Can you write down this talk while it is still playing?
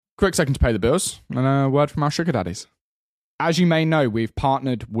quick second to pay the bills and a word from our sugar daddies. As you may know, we've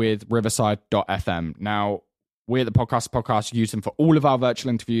partnered with Riverside.fm. Now, we at the podcast use them for all of our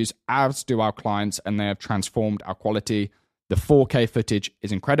virtual interviews, as do our clients, and they have transformed our quality. The 4K footage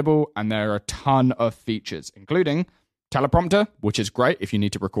is incredible, and there are a ton of features, including teleprompter, which is great if you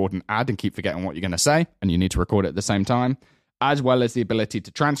need to record an ad and keep forgetting what you're going to say, and you need to record it at the same time, as well as the ability to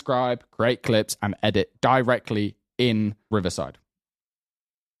transcribe, create clips, and edit directly in Riverside.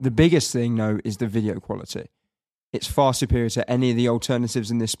 The biggest thing, though, is the video quality. It's far superior to any of the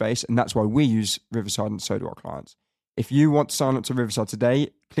alternatives in this space, and that's why we use Riverside and so do our clients. If you want to sign up to Riverside today,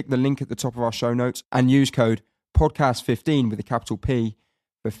 click the link at the top of our show notes and use code podcast15 with a capital P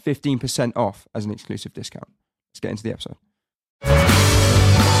for 15% off as an exclusive discount. Let's get into the episode.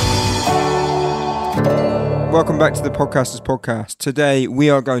 Welcome back to the Podcasters Podcast. Today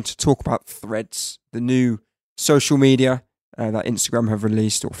we are going to talk about Threads, the new social media that Instagram have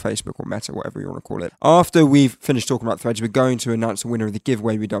released, or Facebook, or Meta, whatever you want to call it. After we've finished talking about Threads, we're going to announce the winner of the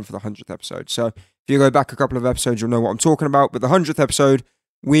giveaway we've done for the 100th episode. So if you go back a couple of episodes, you'll know what I'm talking about. But the 100th episode,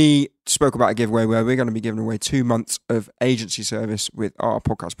 we spoke about a giveaway where we're going to be giving away 2 months of agency service with our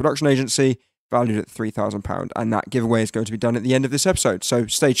podcast production agency, valued at £3,000. And that giveaway is going to be done at the end of this episode. So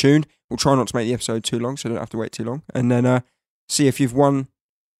stay tuned. We'll try not to make the episode too long, so you don't have to wait too long. And then see if you've won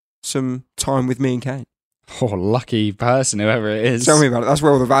some time with me and Kane. Oh, lucky person, whoever it is. Tell me about it. That's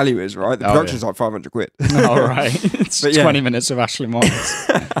where all the value is, right? The production's like 500 quid. All right. It's 20 minutes of Ashley Morris.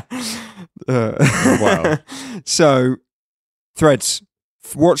 Wow. So, Threads.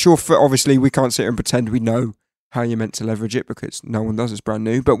 What's your... Obviously, we can't sit here and pretend we know how you're meant to leverage it because no one does. It's brand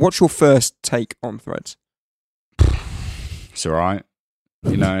new. But what's your first take on Threads? It's all right.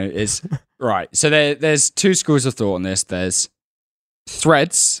 You know, it's... Right. So there's two schools of thought on this. There's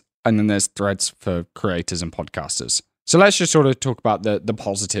Threads, and then there's Threads for creators and podcasters. So let's just sort of talk about the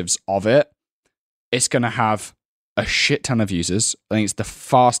positives of it. It's going to have a shit ton of users. I think it's the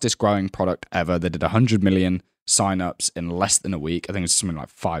fastest growing product ever. They did 100 million signups in less than a week. I think it's something like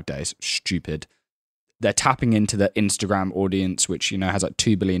 5 days. Stupid. They're tapping into the Instagram audience, which, you know, has like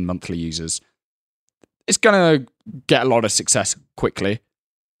 2 billion monthly users. It's going to get a lot of success quickly.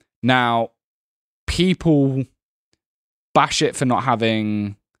 Now, people bash it for not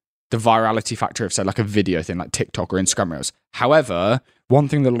having the virality factor of, say, like a video thing like TikTok or Instagram Reels. However, one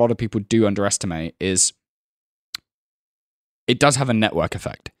thing that a lot of people do underestimate is it does have a network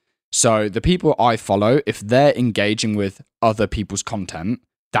effect. So the people I follow, if they're engaging with other people's content,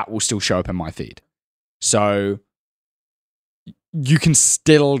 that will still show up in my feed. So you can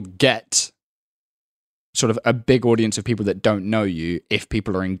still get sort of a big audience of people that don't know you if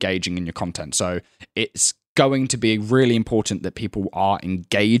people are engaging in your content. So it's going to be really important that people are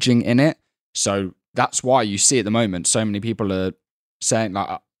engaging in it. So that's why you see at the moment so many people are saying,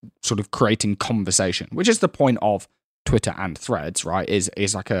 like, sort of creating conversation, which is the point of Twitter and Threads, right?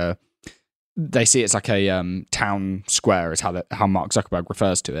 Is like they see it's like a town square is how Mark Zuckerberg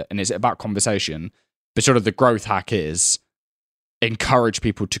refers to it, and is it about conversation? But sort of the growth hack is encourage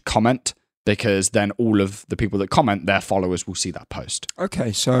people to comment, because then all of the people that comment, their followers will see that post.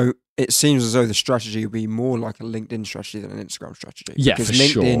 Okay, so it seems as though the strategy would be more like a LinkedIn strategy than an Instagram strategy. Yeah, because for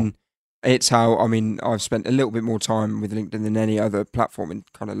LinkedIn, sure. It's how, I mean, I've spent a little bit more time with LinkedIn than any other platform and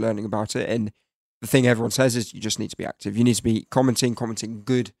kind of learning about it. And the thing everyone says is you just need to be active. You need to be commenting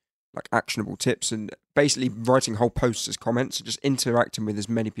good, like actionable tips, and basically writing whole posts as comments and just interacting with as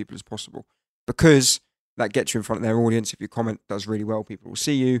many people as possible, because that gets you in front of their audience. If your comment does really well, people will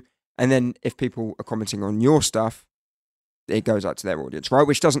see you. And then if people are commenting on your stuff, it goes out to their audience, right?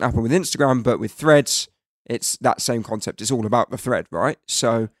 Which doesn't happen with Instagram, but with Threads, it's that same concept. It's all about the thread, right?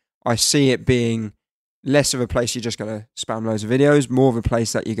 So I see it being less of a place you're just going to spam loads of videos, more of a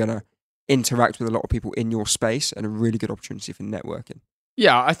place that you're going to interact with a lot of people in your space, and a really good opportunity for networking.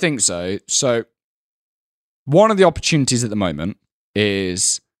 Yeah, I think so. So one of the opportunities at the moment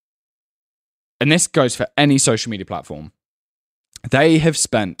is, and this goes for any social media platform, they have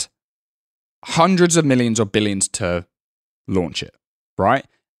spent hundreds of millions or billions to launch it, right?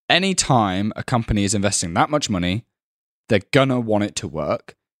 Anytime a company is investing that much money, they're gonna want it to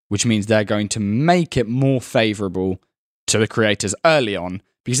work, which means they're going to make it more favorable to the creators early on,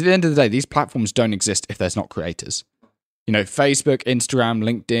 because at the end of the day, these platforms don't exist if there's not creators. You know, Facebook, Instagram,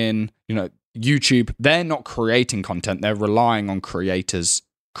 LinkedIn, you know, YouTube, they're not creating content, they're relying on creators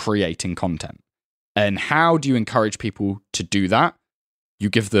creating content. And how do you encourage people to do that?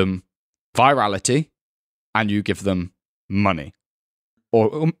 You give them virality and you give them money.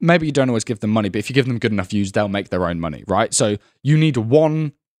 Or maybe you don't always give them money, but if you give them good enough views, they'll make their own money, right? So you need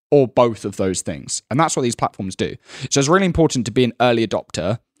one or both of those things. And that's what these platforms do. So it's really important to be an early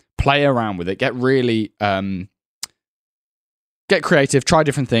adopter, play around with it. Get really get creative. Try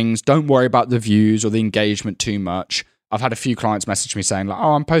different things. Don't worry about the views or the engagement too much. I've had a few clients message me saying like,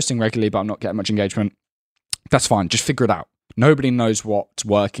 "Oh, I'm posting regularly, but I'm not getting much engagement." That's fine. Just figure it out. Nobody knows what's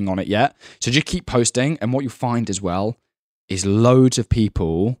working on it yet. So just keep posting. And what you find as well is loads of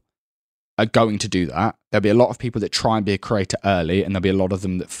people are going to do that. There'll be a lot of people that try and be a creator early, and there'll be a lot of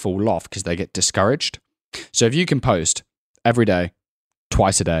them that fall off because they get discouraged. So if you can post every day,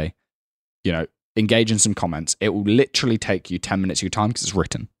 twice a day, engage in some comments, it will literally take you 10 minutes of your time because it's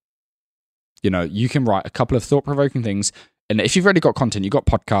written. You can write a couple of thought-provoking things. And if you've already got content, you've got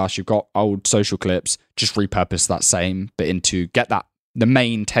podcasts, you've got old social clips, just repurpose that same bit into the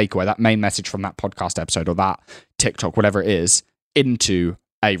main takeaway, that main message from that podcast episode or that TikTok, whatever it is, into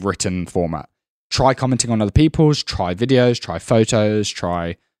a written format. Try commenting on other people's, try videos, try photos,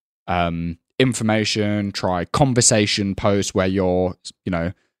 try information, try conversation posts where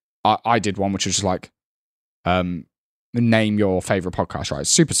I did one which was just like, name your favorite podcast, right?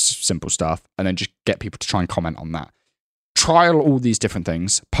 Super simple stuff. And then just get people to try and comment on that. Trial all these different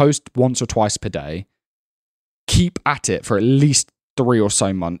things, post once or twice per day, keep at it for at least 3 or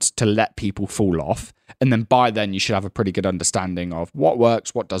so months to let people fall off. And then by then you should have a pretty good understanding of what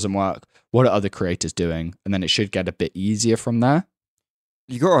works, what doesn't work, what are other creators doing. And then it should get a bit easier from there.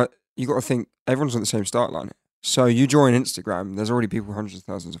 You gotta think everyone's on the same start line. So you join Instagram, there's already people with hundreds of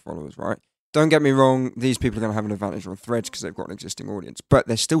thousands of followers, right? Don't get me wrong, these people are going to have an advantage on Threads because they've got an existing audience, but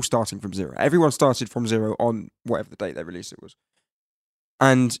they're still starting from zero. Everyone started from zero on whatever the date they released it was.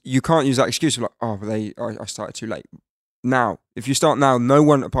 And you can't use that excuse of like, I started too late. Now, if you start now, no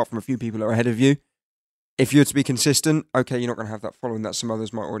one apart from a few people are ahead of you. If you're to be consistent, okay, you're not going to have that following that some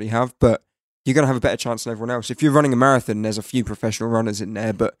others might already have, but you're going to have a better chance than everyone else. If you're running a marathon, there's a few professional runners in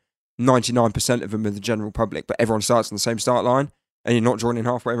there, but 99% of them are the general public, but everyone starts on the same start line, and you're not joining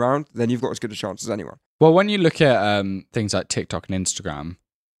halfway around, then you've got as good a chance as anyone. Well, when you look at things like TikTok and Instagram,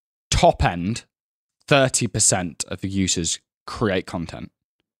 top end, 30% of the users create content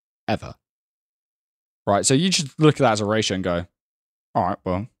ever. Right? So you just look at that as a ratio and go, all right,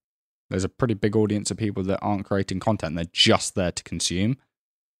 well, there's a pretty big audience of people that aren't creating content. They're just there to consume.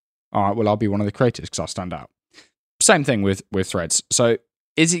 All right, well, I'll be one of the creators because I'll stand out. Same thing with Threads. So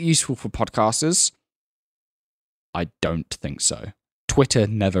is it useful for podcasters? I don't think so. Twitter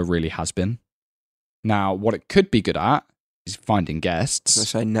never really has been. Now, what it could be good at is finding guests. So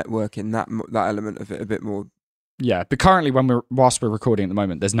say networking, that element of it a bit more. Yeah, but currently, whilst we're recording at the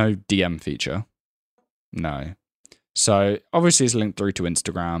moment, there's no DM feature. No. So obviously, it's linked through to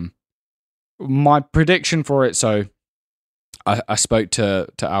Instagram. My prediction for it. So I spoke to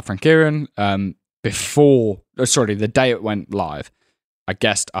our friend Kieran the day it went live. I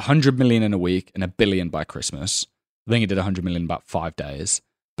guessed 100 million in a week and 1 billion by Christmas. I think it did 100 million in about 5 days.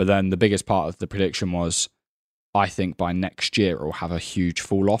 But then the biggest part of the prediction was, I think by next year it will have a huge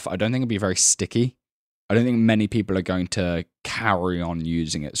fall off. I don't think it'll be very sticky. I don't think many people are going to carry on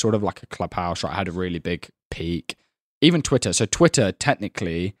using it. Sort of like a Clubhouse, right? I had a really big peak. Even Twitter. So Twitter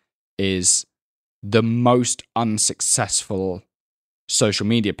technically is the most unsuccessful social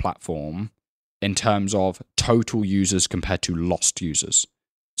media platform in terms of total users compared to lost users.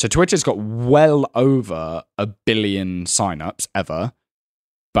 So Twitter's got well over 1 billion signups ever,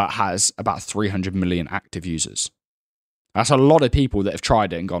 but has about 300 million active users. That's a lot of people that have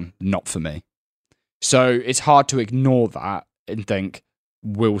tried it and gone, not for me. So it's hard to ignore that and think,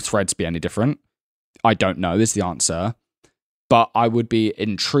 will Threads be any different? I don't know is the answer. But I would be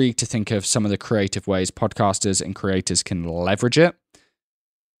intrigued to think of some of the creative ways podcasters and creators can leverage it.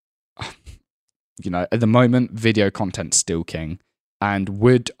 At the moment, video content's still king. And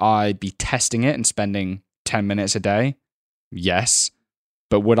would I be testing it and spending 10 minutes a day? Yes.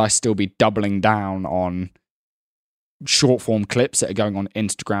 But would I still be doubling down on short form clips that are going on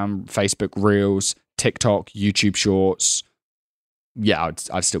Instagram, Facebook Reels, TikTok, YouTube Shorts? Yeah,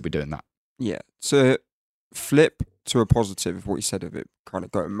 I'd still be doing that. Yeah. So flip to a positive of what you said of it kind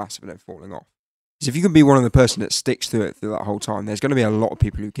of going massive and then falling off. Because if you can be one of the person that sticks to it through that whole time, there's going to be a lot of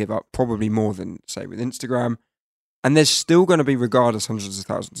people who give up, probably more than, say, with Instagram. And there's still going to be, regardless, hundreds of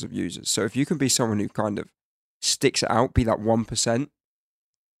thousands of users. So if you can be someone who kind of sticks it out, be that 1%,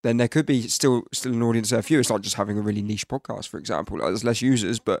 then there could be still an audience there for you. It's like just having a really niche podcast, for example. Like, there's less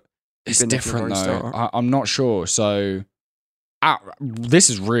users, but it's different though. I'm not sure. So this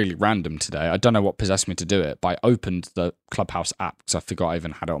is really random today. I don't know what possessed me to do it, but I opened the Clubhouse app because I forgot I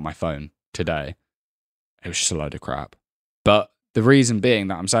even had it on my phone today. It was just a load of crap. But the reason being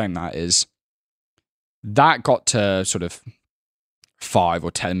that I'm saying that is that got to sort of 5 or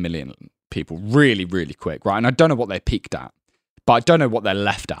 10 million people really, really quick, right? And I don't know what they peaked at, but I don't know what they're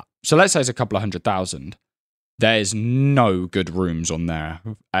left at So let's say it's a couple of 100,000. There's no good rooms on there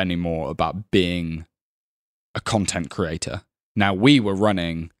anymore about being a content creator. Now, we were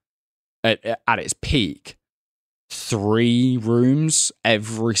running at its peak 3 rooms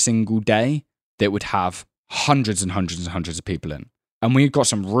every single day that would have hundreds and hundreds and hundreds of people in. And we got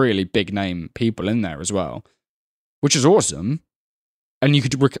some really big name people in there as well, which is awesome. And you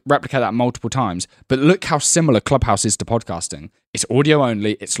could replicate that multiple times. But look how similar Clubhouse is to podcasting. It's audio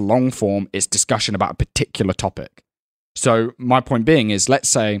only, it's long form, it's discussion about a particular topic. So my point being is, let's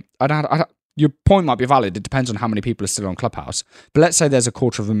say, your point might be valid. It depends on how many people are still on Clubhouse. But let's say there's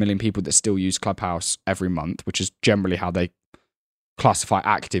 250,000 people that still use Clubhouse every month, which is generally how they classify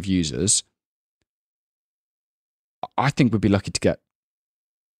active users. I think we'd be lucky to get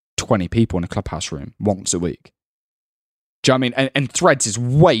 20 people in a Clubhouse room once a week. Do you know what I mean? And Threads is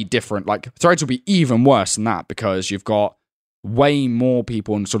way different. Like, Threads will be even worse than that because you've got way more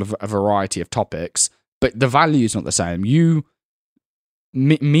people and sort of a variety of topics, but the value is not the same.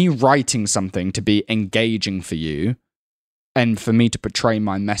 Me writing something to be engaging for you and for me to portray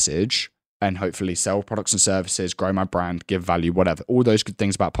my message and hopefully sell products and services, grow my brand, give value, whatever, all those good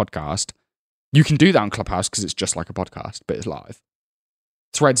things about podcast, you can do that on Clubhouse because it's just like a podcast, but it's live.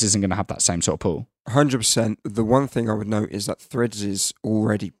 Threads isn't going to have that same sort of pull. 100%. The one thing I would note is that Threads is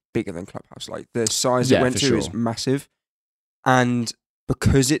already bigger than Clubhouse. Like, the size it went to is massive. And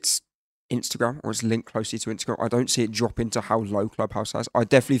because it's Instagram, or it's linked closely to Instagram, I don't see it drop into how low Clubhouse has. I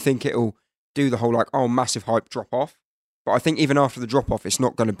definitely think it'll do the whole, like, massive hype drop off. But I think even after the drop off, it's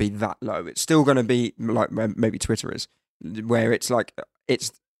not going to be that low. It's still going to be like maybe Twitter is, where it's like,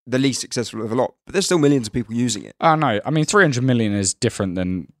 it's the least successful of a lot, but there's still millions of people using it. Oh, no. I mean, 300 million is different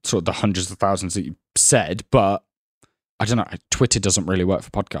than sort of the hundreds of thousands that you said, but I don't know. Twitter doesn't really work for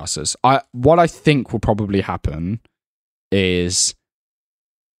podcasters. What I think will probably happen is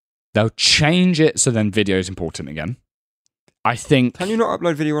they'll change it so then video is important again. I think... Can you not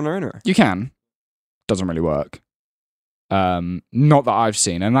upload video on there anyway? You can. Doesn't really work. Not that I've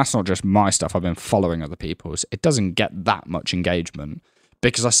seen, and that's not just my stuff. I've been following other people's. It doesn't get that much engagement.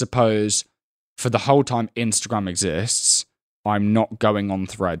 Because I suppose for the whole time Instagram exists, I'm not going on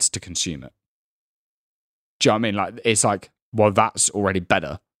Threads to consume it. Do you know what I mean? Like, it's like, well, that's already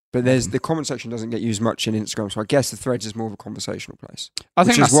better. But the comment section doesn't get used much in Instagram, so I guess the Threads is more of a conversational place. I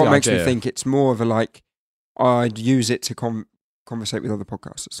think that's what makes me think it's more of a, like, I'd use it to conversate with other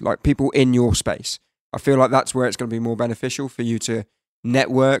podcasters, like people in your space. I feel like that's where it's going to be more beneficial for you to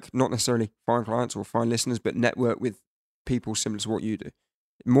network, not necessarily find clients or find listeners, but network with people similar to what you do.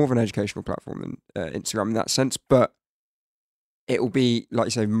 More of an educational platform than Instagram in that sense, but it will be, like you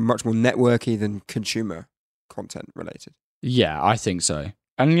say, much more networky than consumer content related. Yeah, I think so.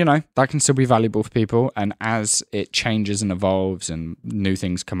 And, you know, that can still be valuable for people. And as it changes and evolves and new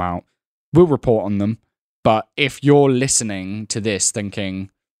things come out, we'll report on them. But if you're listening to this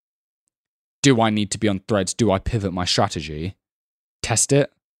thinking, do I need to be on Threads? Do I pivot my strategy? Test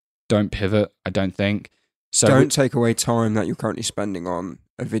it. Don't pivot, I don't think. So don't take away time that you're currently spending on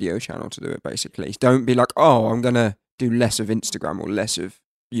a video channel to do it, basically. Don't be like, I'm going to do less of Instagram or less of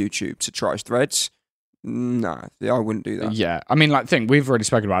YouTube to try Threads. Nah, I wouldn't do that. Yeah. I mean, like, we've already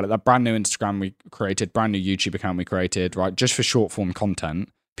spoken about it. That brand new Instagram we created, brand new YouTube account we created, right? Just for short form content.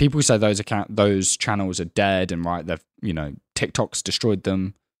 People say those channels are dead and, right, they've, you know, TikTok's destroyed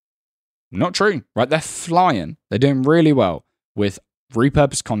them. Not true, right? They're flying. They're doing really well with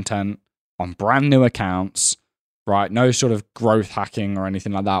repurposed content on brand new accounts, right? No sort of growth hacking or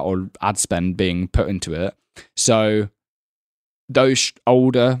anything like that, or ad spend being put into it. So those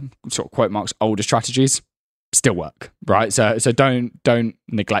older, sort of quote marks, older strategies still work, right? So don't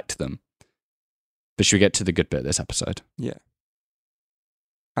neglect them. But should we get to the good bit of this episode? Yeah.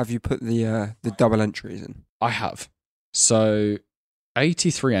 Have you put the double entries in? I have. So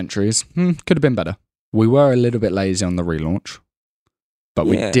 83 entries. Could have been better. We were a little bit lazy on the relaunch. But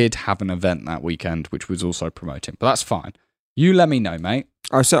we did have an event that weekend, which was also promoting. But that's fine. You let me know, mate.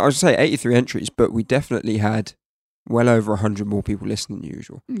 I would say 83 entries, but we definitely had well over 100 more people listening than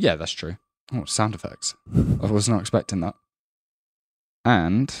usual. Yeah, that's true. Oh, sound effects. I was not expecting that.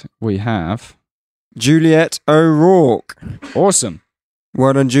 And we have... Juliet O'Rourke. Awesome.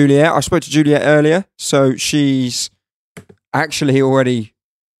 Well done, Juliet. I spoke to Juliet earlier, so she's actually already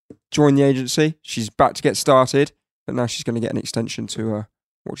joined the agency. She's about to get started. But now she's going to get an extension to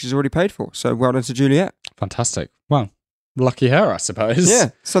what she's already paid for. So well done to Juliet. Fantastic. Well, lucky her, I suppose. Yeah,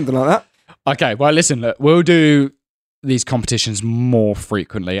 something like that. Okay, well, listen, look, we'll do these competitions more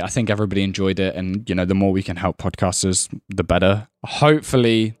frequently. I think everybody enjoyed it. And, you know, the more we can help podcasters, the better.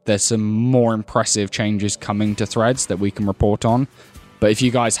 Hopefully, there's some more impressive changes coming to Threads that we can report on. But if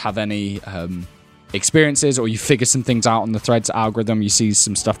you guys have any experiences, or you figure some things out on the Threads algorithm, you see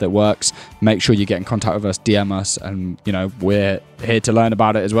some stuff that works, make sure you get in contact with us, DM us, and we're here to learn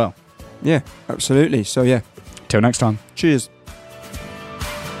about it as well. Yeah, absolutely. So yeah, till next time. Cheers.